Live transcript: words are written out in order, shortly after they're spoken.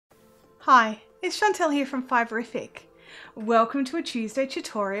Hi, it's Chantel here from Fiberific. Welcome to a Tuesday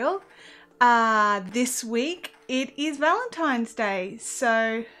tutorial. This week it is Valentine's Day,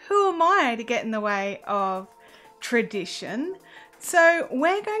 so who am I to get in the way of tradition? So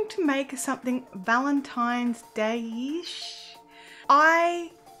we're going to make something Valentine's Day-ish.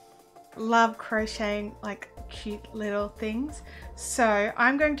 I love crocheting like cute little things, so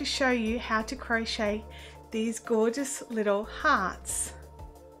I'm going to show you how to crochet these gorgeous little hearts.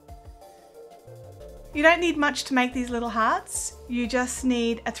 You don't need much to make these little hearts. You just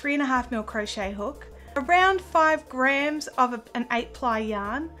need a 3.5mm crochet hook, around 5 grams of an 8-ply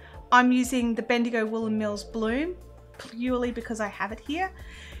yarn. I'm using the Bendigo Woollen Mills Bloom purely because I have it here.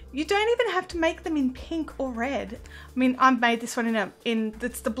 You don't even have to make them in pink or red. I mean, I've made this one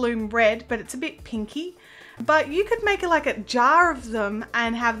it's the Bloom red, but it's a bit pinky. But you could make like a jar of them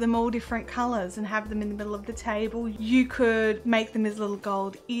and have them all different colors and have them in the middle of the table. You could make them as little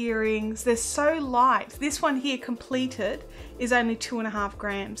gold earrings. They're so light. This one here completed is only 2.5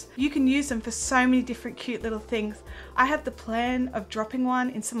 grams. You can use them for so many different cute little things. I have the plan of dropping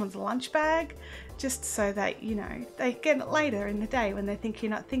one in someone's lunch bag just so that, you know, they get it later in the day when they think you're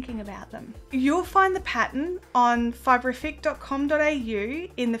not thinking about them. You'll find the pattern on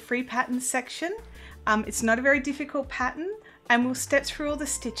fiberific.com.au in the free patterns section. It's not a very difficult pattern and we'll step through all the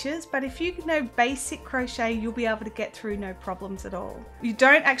stitches, but if you know basic crochet, you'll be able to get through no problems at all. You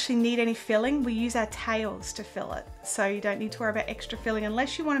don't actually need any filling. We use our tails to fill it, so you don't need to worry about extra filling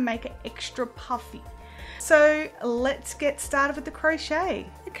unless you want to make it extra puffy. So let's get started with the crochet.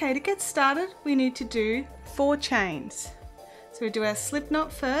 Okay, to get started, we need to do 4 chains. So we do our slip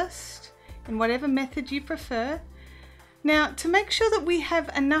knot first, in whatever method you prefer. Now, to make sure that we have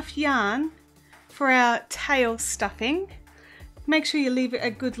enough yarn for our tail stuffing, make sure you leave it a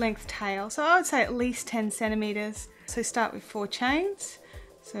good length tail. So I would say at least 10 centimeters. So start with 4 chains.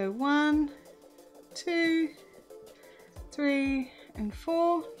 So 1, 2, 3, and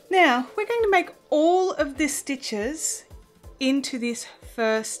 4. Now we're going to make all of the stitches into this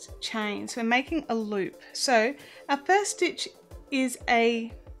first chain. So we're making a loop. So our first stitch is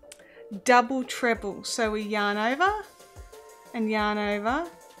a double treble. So we yarn over and yarn over.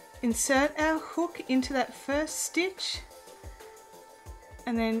 Insert our hook into that first stitch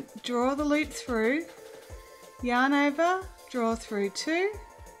and then draw the loop through, yarn over, draw through 2,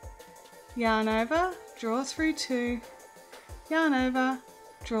 yarn over, draw through 2, yarn over,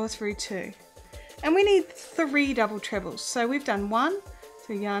 draw through 2. And we need 3 double trebles. So we've done 1,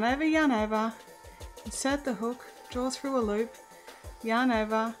 so yarn over, insert the hook, draw through a loop, yarn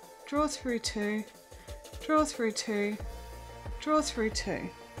over, draw through 2, draw through 2, draw through 2.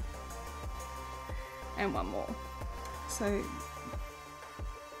 And 1 more. So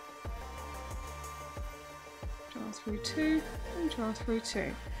draw through 2 and draw through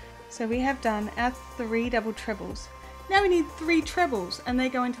 2. So we have done our 3 double trebles. Now we need 3 trebles and they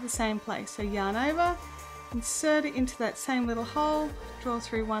go into the same place. So yarn over, insert it into that same little hole, draw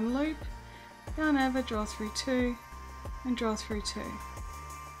through 1 loop, yarn over, draw through 2 and draw through 2.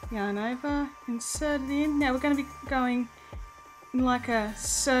 Yarn over, insert it in. Now we're going to be going in like a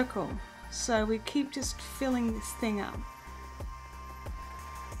circle. So we keep just filling this thing up.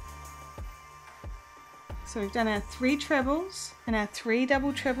 So we've done our 3 trebles and our 3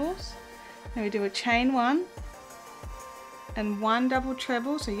 double trebles. Now we do a chain 1 and 1 double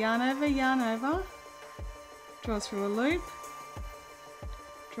treble. So yarn over, draw through a loop,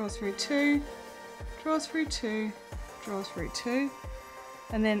 draw through 2, draw through 2, draw through 2,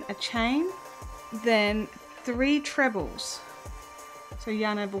 and then a chain, then 3 trebles. So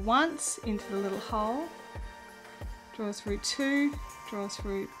yarn over once into the little hole, draw through 2, draw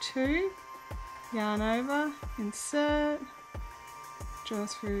through 2, yarn over, insert, draw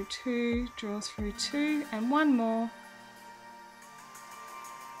through 2, draw through 2, and 1 more.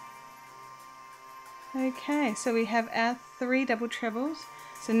 Okay, so we have our 3 double trebles.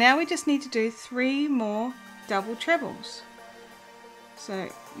 So now we just need to do 3 more double trebles. So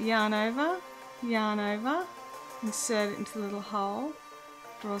yarn over, insert it into the little hole,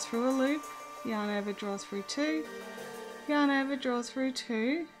 draw through a loop, yarn over, draw through 2, yarn over, draw through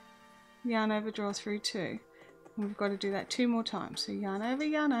 2, yarn over, draw through 2. And we've got to do that 2 more times. So yarn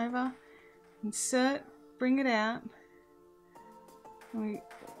over, insert, bring it out. And we've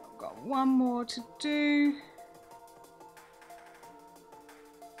got 1 more to do.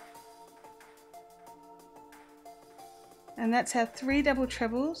 And that's our 3 double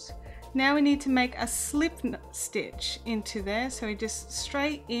trebles. Now we need to make a slip stitch into there. So we just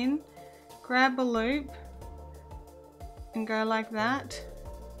straight in, grab a loop and go like that.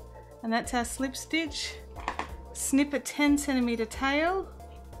 And that's our slip stitch. Snip a 10 centimeter tail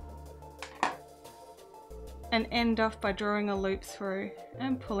and end off by drawing a loop through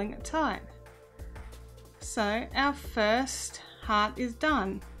and pulling it tight. So our first heart is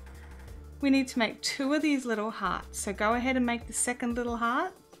done. We need to make 2 of these little hearts, so go ahead and make the second little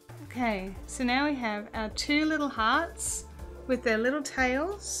heart. Okay, so now we have our 2 little hearts with their little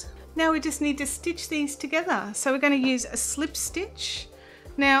tails. Now we just need to stitch these together. So we're going to use a slip stitch.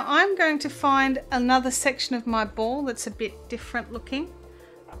 Now I'm going to find another section of my ball that's a bit different looking.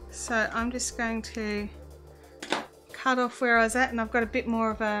 So I'm just going to cut off where I was at, and I've got a bit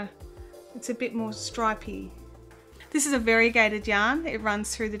more of a, it's a bit more stripy. This is a variegated yarn. It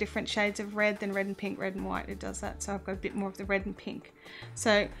runs through the different shades of red, then red and pink, red and white. It does that. So I've got a bit more of the red and pink.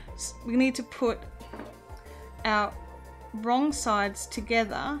 So we need to put our wrong sides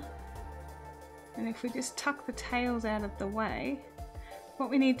together. And if we just tuck the tails out of the way, what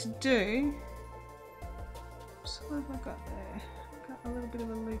we need to do, so what have I got there? I've got a little bit of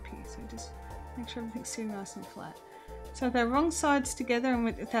a loopy, so just make sure everything's sitting nice and flat. So with our wrong sides together and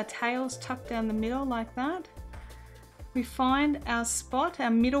with our tails tucked down the middle like that, we find our spot,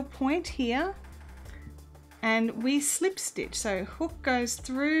 our middle point here, and we slip stitch. So hook goes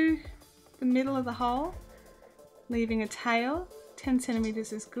through the middle of the hole, leaving a tail. 10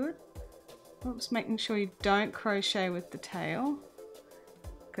 centimeters is good. Oops, making sure you don't crochet with the tail,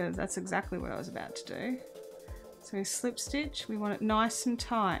 because that's exactly what I was about to do. So we slip stitch, we want it nice and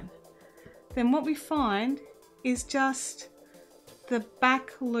tight. Then what we find is just the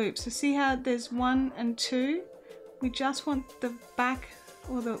back loop. So see how there's 1 and 2? We just want the back,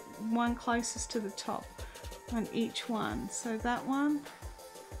 or the one closest to the top on each one. So that one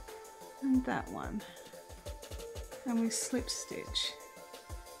and that one. And we slip stitch.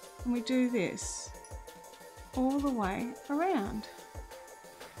 And we do this all the way around.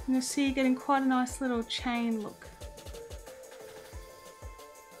 And you'll see you're getting quite a nice little chain look.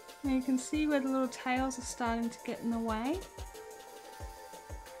 Now you can see where the little tails are starting to get in the way.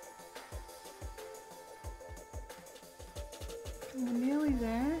 We're nearly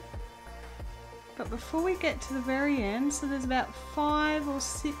there, but before we get to the very end, so there's about 5 or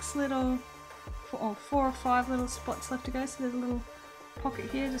 6 little, or 4 or 5 little spots left to go. So there's a little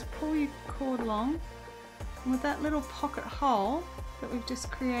pocket here. Just pull your cord along, and with that little pocket hole that we've just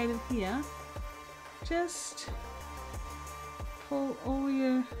created here, just pull all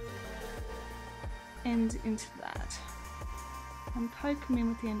your ends into that and poke them in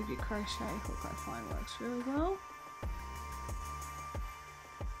with the end of your crochet hook. I find works really well.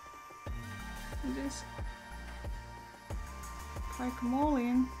 And just poke them all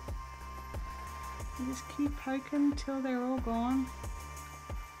in, and just keep poking until they're all gone.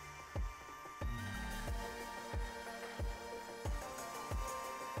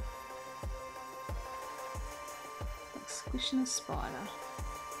 Like squishing a spider.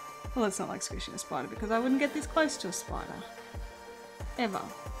 Well, it's not like squishing a spider, because I wouldn't get this close to a spider ever.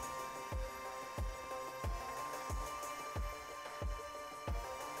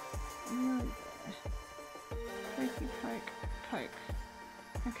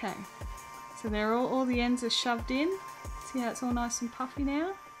 Okay, so they're all the ends are shoved in. See how it's all nice and puffy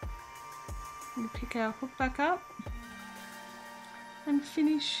now? We pick our hook back up and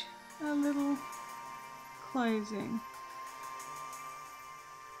finish our little closing.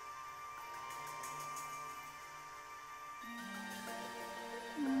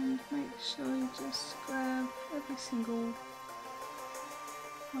 And make sure you just grab every single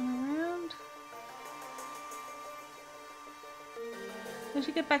one around. As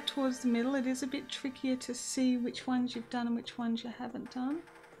you get back towards the middle, it is a bit trickier to see which ones you've done and which ones you haven't done.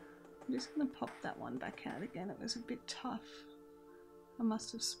 I'm just going to pop that one back out again. It was a bit tough. I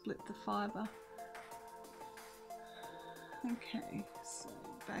must have split the fibre. Okay, so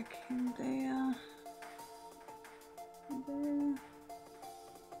back in there. There.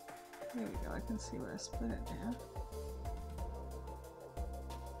 There we go, I can see where I split it now.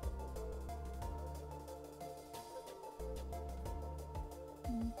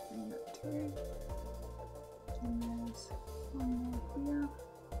 Bring that through, and there's one more here,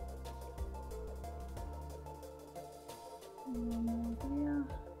 and one more here,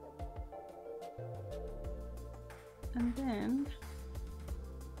 and then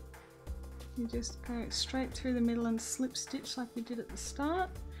you just go straight through the middle and slip stitch like we did at the start.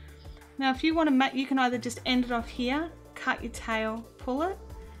 Now if you want to you can either just end it off here, cut your tail, pull it,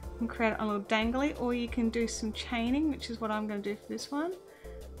 and create a little dangly, or you can do some chaining, which is what I'm going to do for this one.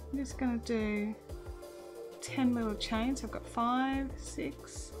 I'm just going to do 10 little chains. I've got 5,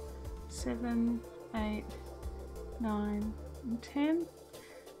 6, 7, 8, 9, and 10.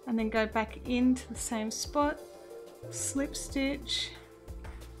 And then go back into the same spot, slip stitch,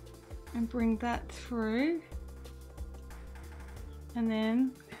 and bring that through and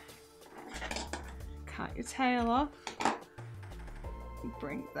then cut your tail off.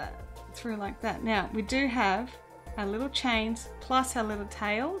 Bring that through like that. Now we do have our little chains plus our little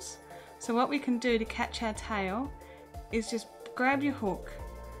tails. So what we can do to catch our tail is just grab your hook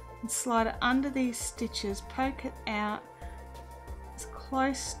and slide it under these stitches, poke it out as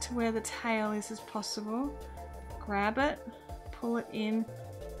close to where the tail is as possible. Grab it, pull it in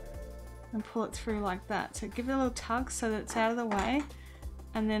and pull it through like that. So give it a little tug so that it's out of the way,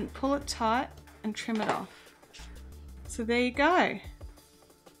 and then pull it tight and trim it off. So there you go.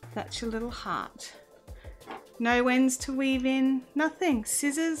 That's your little heart. No ends to weave in, nothing.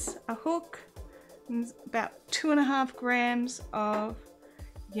 Scissors, a hook, and about 2.5 grams of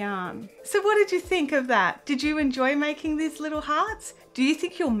yarn. So what did you think of that? Did you enjoy making these little hearts? Do you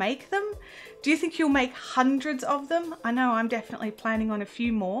think you'll make them? Do you think you'll make hundreds of them? I know I'm definitely planning on a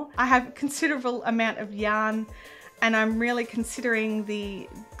few more. I have a considerable amount of yarn, and I'm really considering the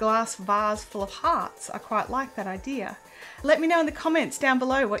glass vase full of hearts. I quite like that idea. Let me know in the comments down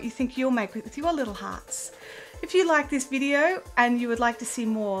below what you think you'll make with your little hearts. If you like this video and you would like to see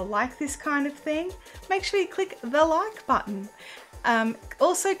more like this kind of thing, make sure you click the like button.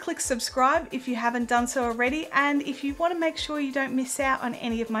 Also click subscribe if you haven't done so already, and if you want to make sure you don't miss out on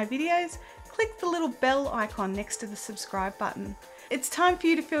any of my videos, click the little bell icon next to the subscribe button. It's time for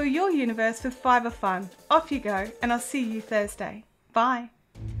you to fill your universe with fiber fun. Off you go, and I'll see you Thursday. Bye.